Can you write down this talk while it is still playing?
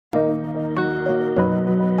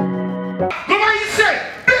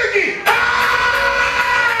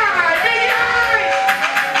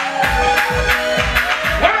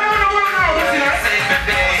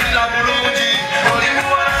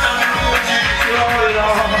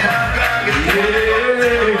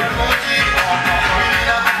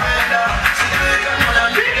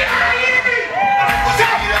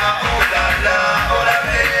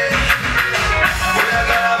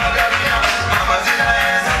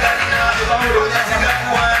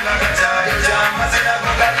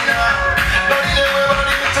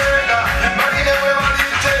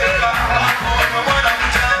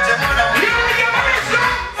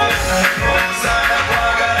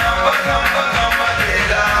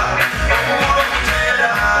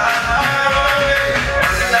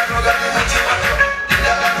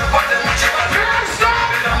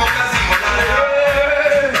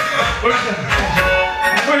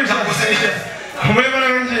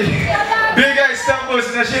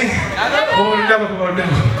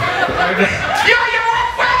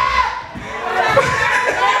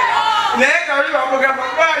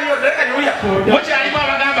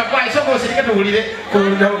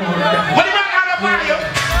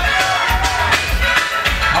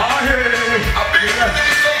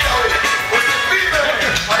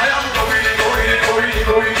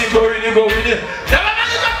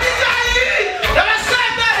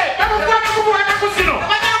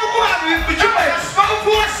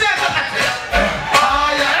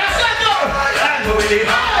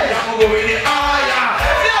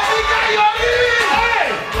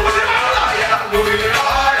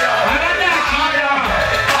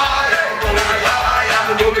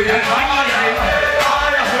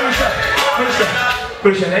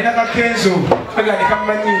Kenzo agani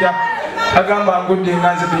kamanyira agamba ngudde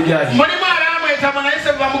nganze bigaji muri mara amweta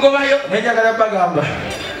manaise bamugobayo nejagala bagamba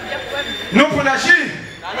nufuna shi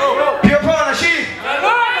piopo na shi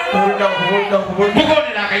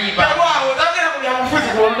mugonera akayimba waawo dagera kulya mufuzi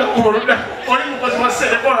kuwoluda oli mukozi wa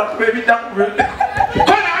sere kola kubebita kubebe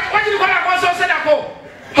kona wakiri kona kwasose nako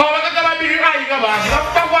hawagaga babiri ayiga bantu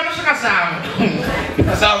bakwa nusuka samu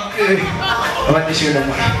samu abadishira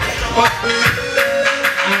mwa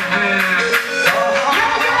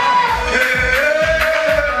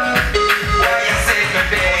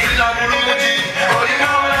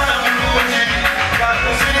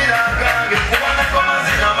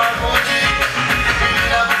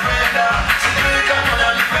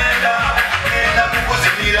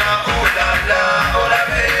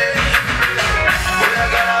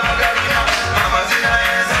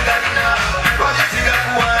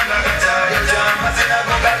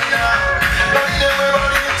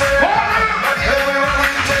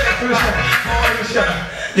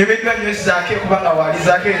Yebedwa nyesi zake kubanga wali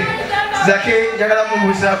zake jagala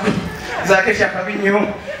mungu zake shakabinyo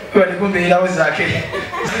bali kumbeerawo zake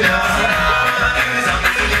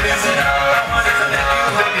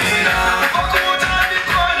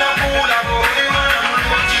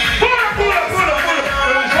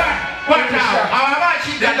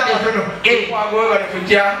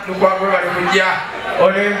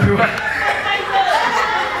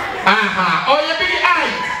aha oye big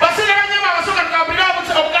eye basira banyama basoka tukabira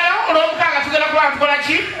obugala olobukanga tugera kwa tukola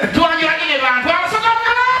ki tuwanyira nyine bantu abasoka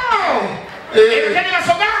obugala kani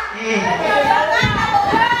basoka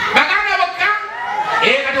baganda bokka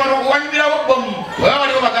kati wano wanyira bobomu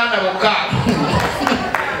waliwo baganda bokka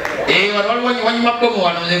waliwo wanyuma bomu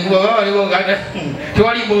wano nzenguba waliwo ganda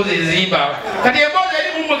tuwali mboze ezimba kati emboze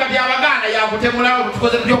eri mumwe kati abaganda yakutemulawo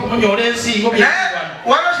tukoze tutyo okumunyola ensingo byawano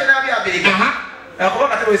wano shenabi abirika akuba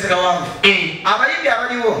katebweseka wangu abayimbi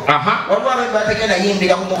abaliwo waliwo abayimbi bategenda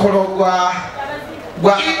yimbira ku mukolo gwa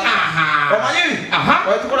omanyi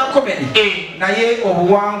wetukola komedi naye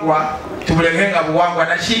obuwangwa tubulekenga buwangwa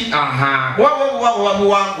naki waba obuwangwa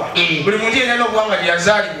buwangwa buli muntu yenena obuwangwa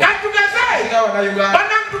lyazaalibwa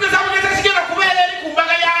tugeza kigenda kubeera eri ku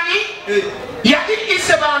mbaga yani yali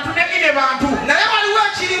ise bantu negine bantu naye waliwo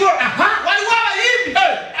ekiriwo waliwo abayimbi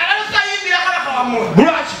abatayimbira kabaka wamwe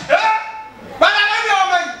lwaki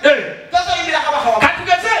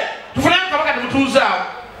katugeze tufunayo kabaka temutuuzaawo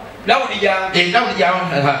Daudi jangu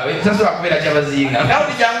sasa wakubera kyabazinga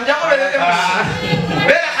Daudi jangu bereke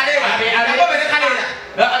bera kalela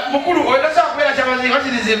mukulu oyinza wakubera kyabazinga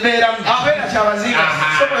wakiriza embeeramu bera kyabazinga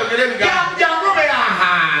soboyogera ebigambo jangu bera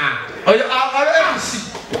oyo MC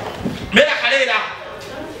bera kalela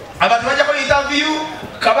abantu bajja ku interview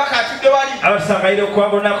kabaka atudde wali abasangaire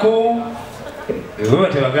okwabonako wewe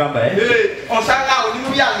tebagamba osanga awo ni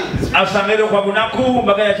mubyange asangaire okwabonaku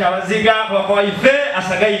mbaga ya kyabazinga kwa ife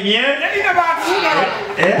asagaimye nalina baafuna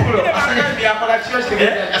asagaimye akola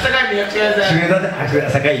asagaimye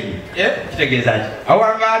asagaimye kitegeezaki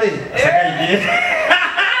awangale asagaimye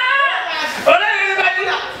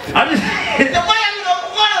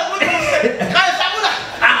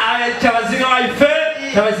kyabazinga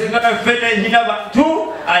wa ife nenyina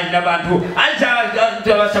bantu alina abantu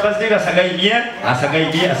Kyabazinga asagaimire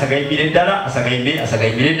ddala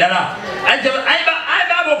asagaimire ddala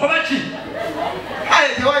abo okobaki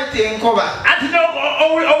tewaite enkoba ati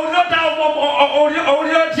owulira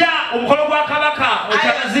otya omukolo gwa kabaka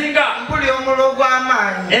Kyabazinga mpuli omulo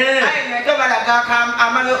gw'amaanyi naye balaga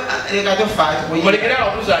amalo leka tofaati olekera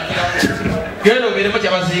otuzakira genda obeeremu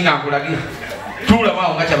Kyabazinga nkulagira tuula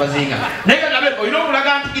maawo nga Kyabazinga naye kanabe olina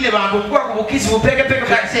okulaga nti gine bantu okuba ku bukisi bupekepeke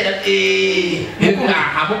kakiseera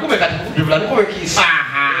mukube kati mukube kisi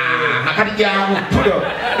kati jangu tulo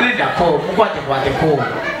lidako mukwatekwateko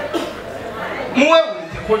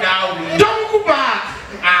muwewuliteko naawe tomukuba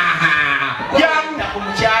jamuta ku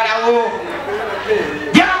mukyalawo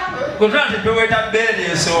gotante peweta beeri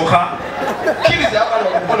esooka kiriza abala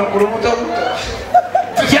okukola ku lumutomuto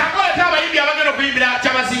jangu ate abayimbi abagenda okuyimbira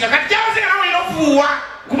Kyabazinga kati Kyabazinga nawe olina okufuuwa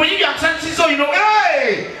ku muyimbi akusanyusiza olino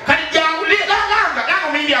kati jangu langa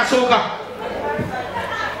omuyimbi asooka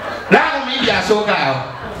langa omuyimbi asooka awo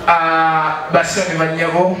basoni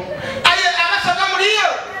banyabo aye abasoga muliyo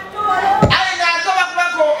aye nasoba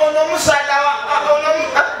kubako ono omusaada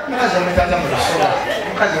mukazi omutaza mulasola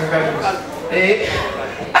mukazi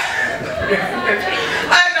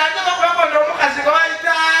aye nasoba kubako ono omukazi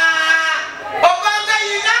gwaita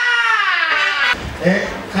obangayina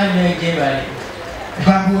kanejebale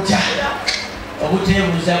bambuta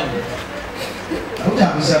obutebuuza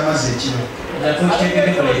obutambuza amazzi ekiro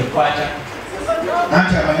natukitegekole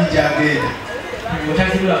anti amanyi gyagenda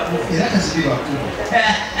mutakibulakulu era kazibirwakulu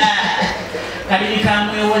kaliri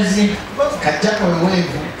kamwewozi kajjako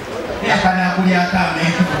weweevu akanakulyako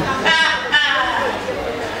amenvu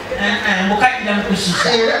mukajja mukusisa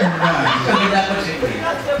era omwange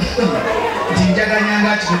nti njaganyanga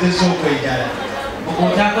akigezesa okwejala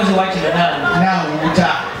otakoze wakino naawuuta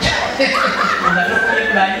nga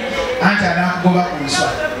tokuyekulani anti anakugoba ku nswa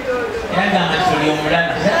era gamba toli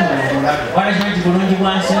omulaba walakima nti bulungi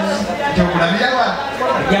bwansozi nti okulabira wa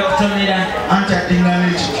ojja kutomera anti addiŋŋana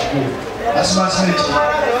ekyo kikulu asubasula ekyo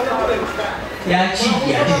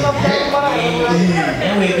yakijja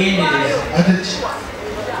naye wegendereza ate ki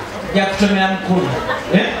ojja kutomera mukulu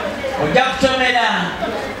ojja kutomera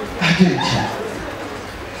ate ki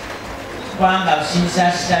kubanga osindisa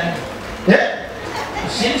asitami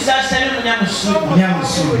osindisa asitami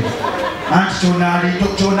munyamusubi anti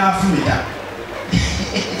kyonaafumita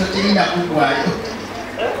tokirinda kugwayo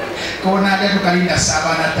konaalya tokalinda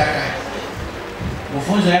saabana ttaka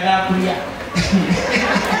mufunzo oyagala kulya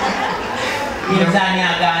yezani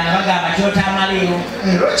agaana bagamba kyotamaleyo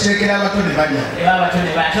era okirekera abato ne balya eba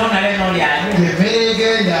abatone batonale nolyani emmere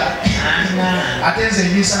egenda ate nze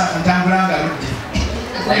enyisanafu ntambulanga ludde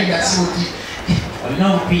aida sibuti olina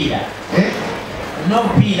obupiira olina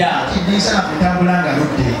obupiira enyisanafu ntambulanga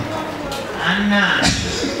ludde anna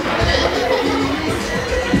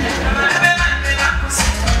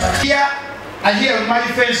here I hear on my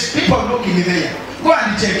face people looking there. Go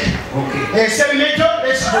and check. Okay. 7 meter,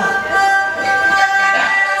 let's go.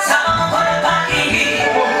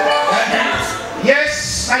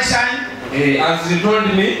 Yes, my son. As you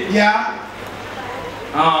told me, Yeah.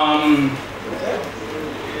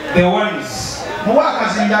 the ones.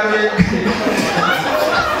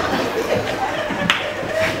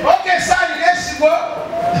 Okay, son, let's go.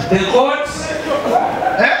 The coats.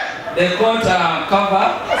 Eh? The coat cover.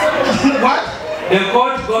 What? The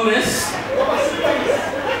coat Gomez.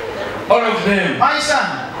 All of them. My son.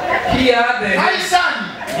 Here the My head. son.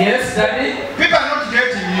 Yes, daddy. People are not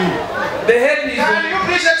getting you. The head is. Can you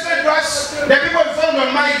please explain to us the people found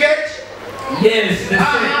on my gate? Yes, the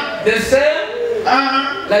same. The same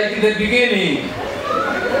like in the beginning.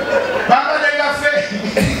 Baba de Cafe.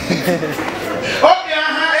 Okay,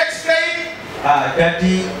 explain.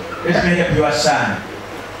 Daddy, let me help your son.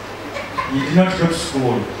 You did not go to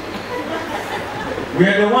school. We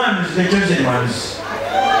are the ones, the chosen ones.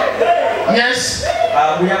 Yes.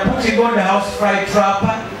 We are putting on the house fry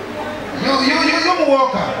trapper. You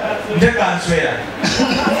walker. Take and swear.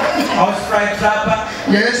 House fry trapper.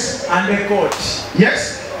 Yes. And the coat.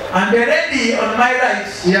 Yes. And the lady on my right.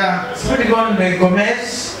 Yeah. Is putting on the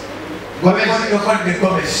Gomez. Gomez. You call the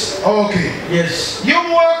Gomez. Okay. Yes. You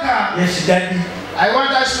walker. Yes, daddy. I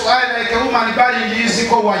want us to act like a woman burying his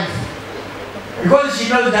wife. Because she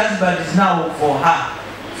knows the husband is now for her.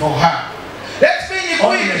 For her. Let's be in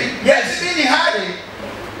Only. quick. Yes. Let's be in hurry.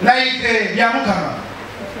 Like Yamukama.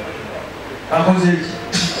 Because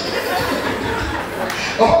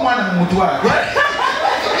Oh, man, I'm